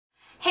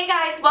Hey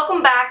guys,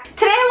 welcome back.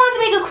 Today I want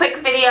to make a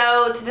quick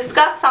video to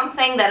discuss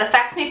something that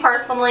affects me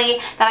personally,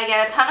 that I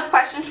get a ton of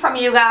questions from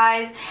you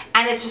guys,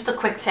 and it's just a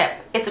quick tip.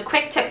 It's a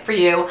quick tip for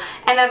you,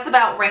 and that's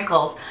about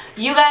wrinkles.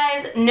 You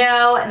guys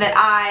know that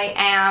I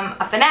am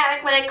a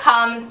fanatic when it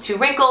comes to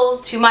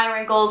wrinkles, to my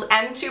wrinkles,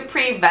 and to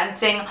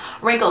preventing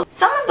wrinkles.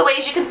 Some of the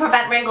ways you can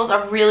prevent wrinkles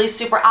are really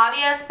super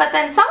obvious, but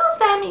then some of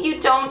them you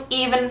don't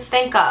even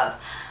think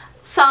of.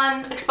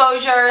 Sun,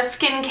 exposure,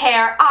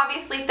 skincare,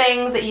 obviously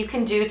things that you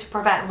can do to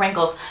prevent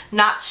wrinkles.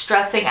 Not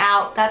stressing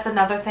out, that's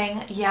another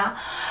thing, yeah.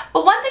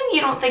 But one thing you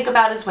don't think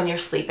about is when you're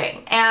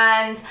sleeping.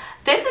 And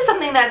this is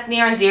something that's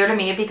near and dear to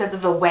me because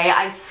of the way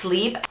I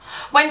sleep.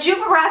 When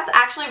Juvarest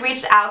actually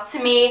reached out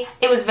to me,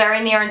 it was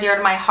very near and dear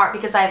to my heart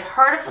because I've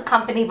heard of the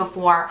company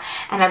before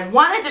and I've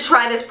wanted to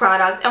try this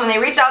product. And when they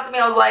reached out to me,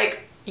 I was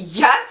like,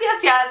 yes,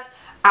 yes, yes,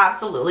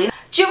 absolutely.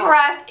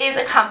 Juvarest is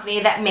a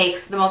company that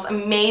makes the most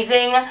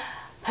amazing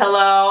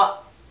pillow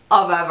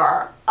of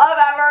ever,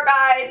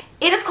 guys.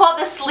 It is called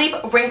the Sleep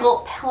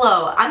Wrinkle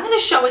Pillow. I'm going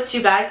to show it to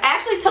you guys. I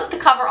actually took the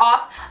cover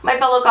off. My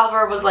pillow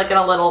cover was like in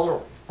a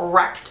little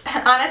wrecked,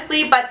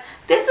 honestly, but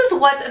this is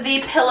what the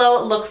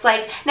pillow looks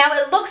like. Now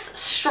it looks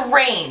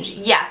strange.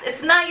 Yes,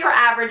 it's not your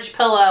average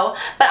pillow,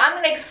 but I'm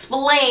going to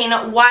explain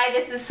why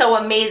this is so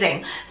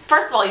amazing.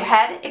 First of all, your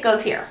head, it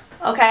goes here,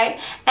 okay?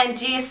 And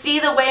do you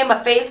see the way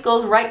my face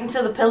goes right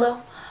into the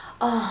pillow?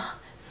 Oh,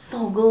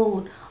 so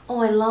good. Oh,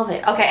 I love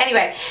it. Okay,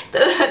 anyway, the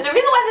reason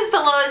why this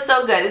pillow is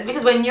so good is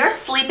because when you're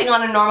sleeping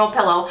on a normal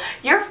pillow,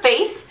 your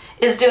face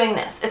is doing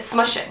this. It's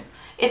smushing.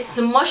 It's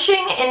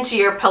smushing into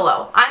your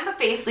pillow. I'm a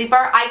face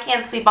sleeper. I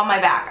can't sleep on my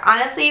back.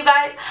 Honestly, you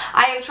guys,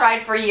 I have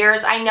tried for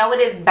years. I know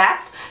it is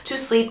best to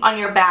sleep on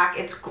your back.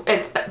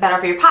 It's better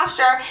for your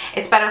posture.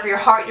 It's better for your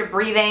heart, your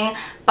breathing,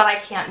 but I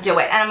can't do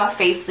it. And I'm a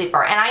face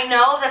sleeper. And I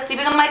know that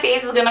sleeping on my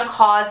face is going to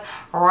cause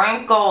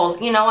wrinkles.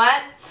 You know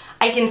what?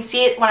 I can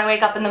see it when I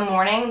wake up in the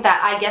morning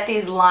that I get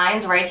these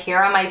lines right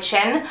here on my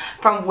chin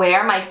from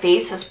where my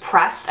face has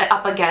pressed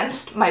up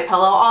against my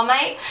pillow all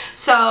night.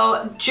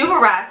 So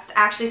Juvarest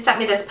actually sent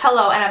me this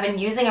pillow and I've been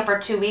using it for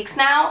 2 weeks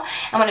now,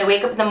 and when I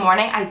wake up in the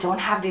morning I don't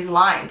have these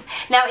lines.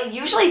 Now it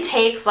usually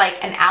takes like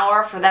an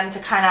hour for them to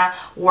kind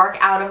of work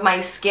out of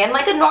my skin,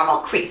 like a normal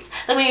crease.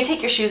 Like when you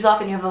take your shoes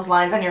off and you have those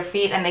lines on your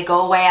feet and they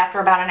go away after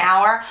about an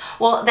hour.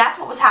 Well, that's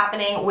what was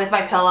happening with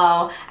my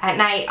pillow at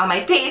night on my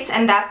face,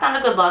 and that's not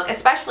a good look,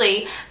 especially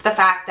the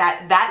fact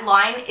that that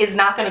line is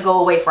not going to go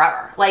away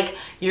forever. Like,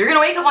 you're going to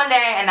wake up one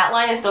day and that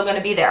line is still going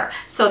to be there.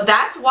 So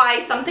that's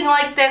why something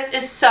like this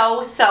is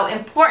so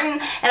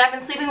important, and I've been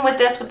sleeping with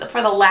this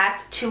for the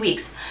last 2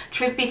 weeks.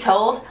 Truth be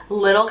told,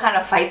 Little kind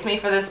of fights me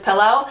for this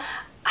pillow.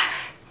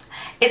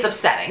 It's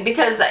upsetting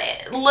because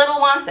Little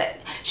wants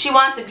it. She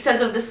wants it because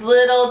of this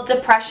little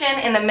depression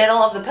in the middle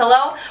of the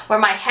pillow where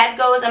my head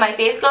goes and my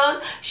face goes.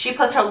 She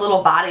puts her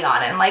little body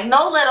on it. I'm like,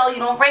 no, Little, you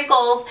don't have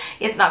wrinkles.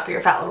 It's not for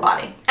your fat little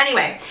body.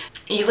 Anyway,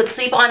 you could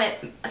sleep on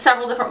it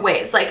several different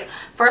ways. Like,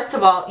 first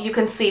of all, you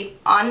can sleep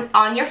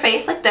on your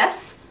face like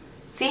this.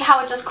 See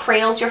how it just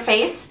cradles your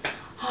face?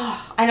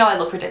 Oh, I know I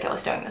look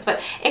ridiculous doing this,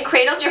 but it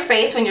cradles your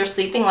face when you're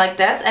sleeping like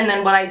this, and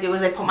then what I do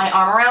is I put my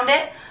arm around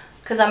it,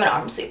 because I'm an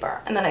arm sleeper,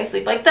 and then I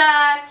sleep like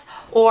that,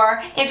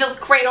 or it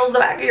just cradles the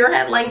back of your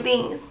head like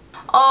these.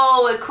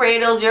 Oh, it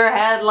cradles your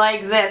head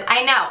like this.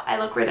 I know, I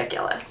look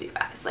ridiculous, you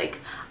guys. Like,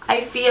 I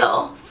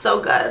feel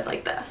so good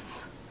like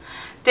this.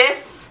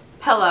 This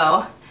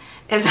pillow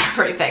is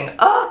everything.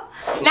 Oh,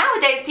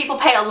 nowadays people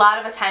pay a lot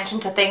of attention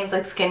to things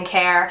like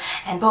skincare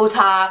and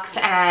Botox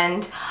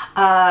and,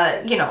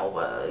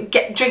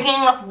 drinking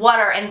enough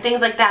water and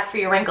things like that for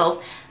your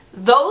wrinkles.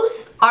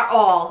 Those are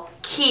all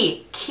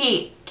key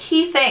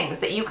things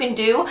that you can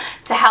do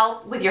to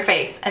help with your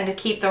face and to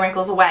keep the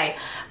wrinkles away.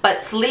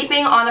 But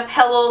sleeping on a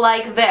pillow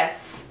like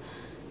this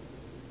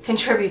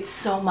contributes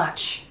so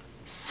much.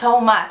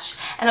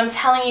 And I'm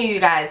telling you, you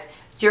guys,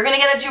 you're gonna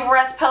get a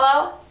Juvarest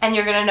pillow and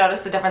you're gonna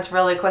notice the difference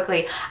really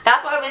quickly.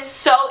 That's why I was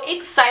so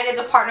excited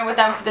to partner with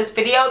them for this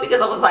video,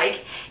 because I was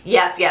like,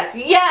 yes, yes,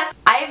 yes.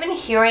 I have been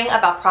hearing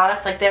about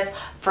products like this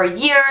for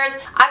years.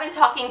 I've been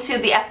talking to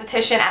the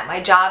esthetician at my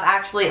job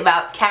actually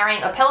about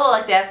carrying a pillow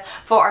like this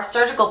for our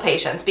surgical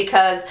patients,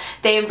 because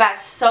they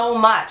invest so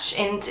much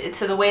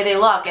into the way they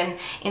look and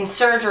in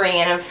surgery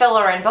and in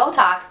filler and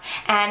Botox,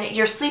 and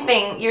you're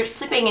sleeping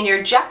and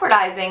you're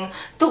jeopardizing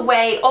the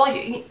way,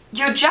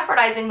 you're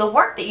jeopardizing the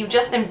work that you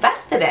just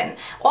invested in.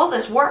 All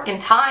this work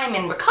and time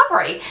and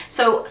recovery.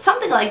 So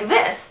something like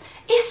this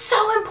is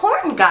so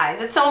important,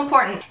 guys. It's so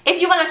important.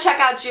 If you want to check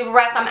out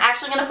Juvarest, I'm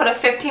actually going to put a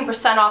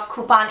 15% off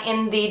coupon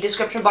in the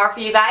description bar for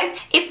you guys.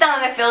 It's not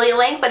an affiliate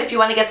link, but if you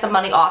want to get some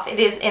money off, it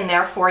is in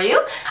there for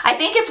you. I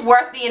think it's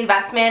worth the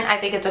investment. I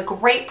think it's a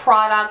great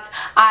product.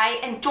 I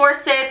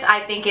endorse it.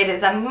 I think it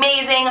is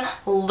amazing.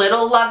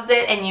 Little loves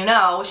it, and you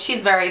know,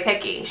 she's very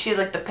picky. She's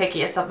like the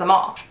pickiest of them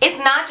all.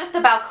 It's not just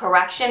about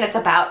correction, it's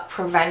about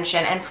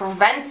prevention and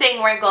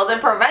preventing wrinkles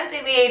and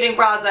preventing the aging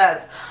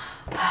process.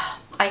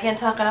 I can't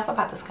talk enough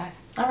about this,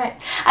 guys. Alright.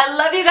 I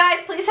love you guys.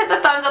 Please hit the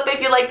thumbs up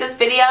if you like this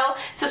video.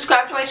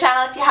 Subscribe to my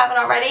channel if you haven't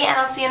already, and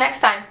I'll see you next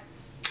time.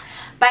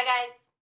 Bye, guys.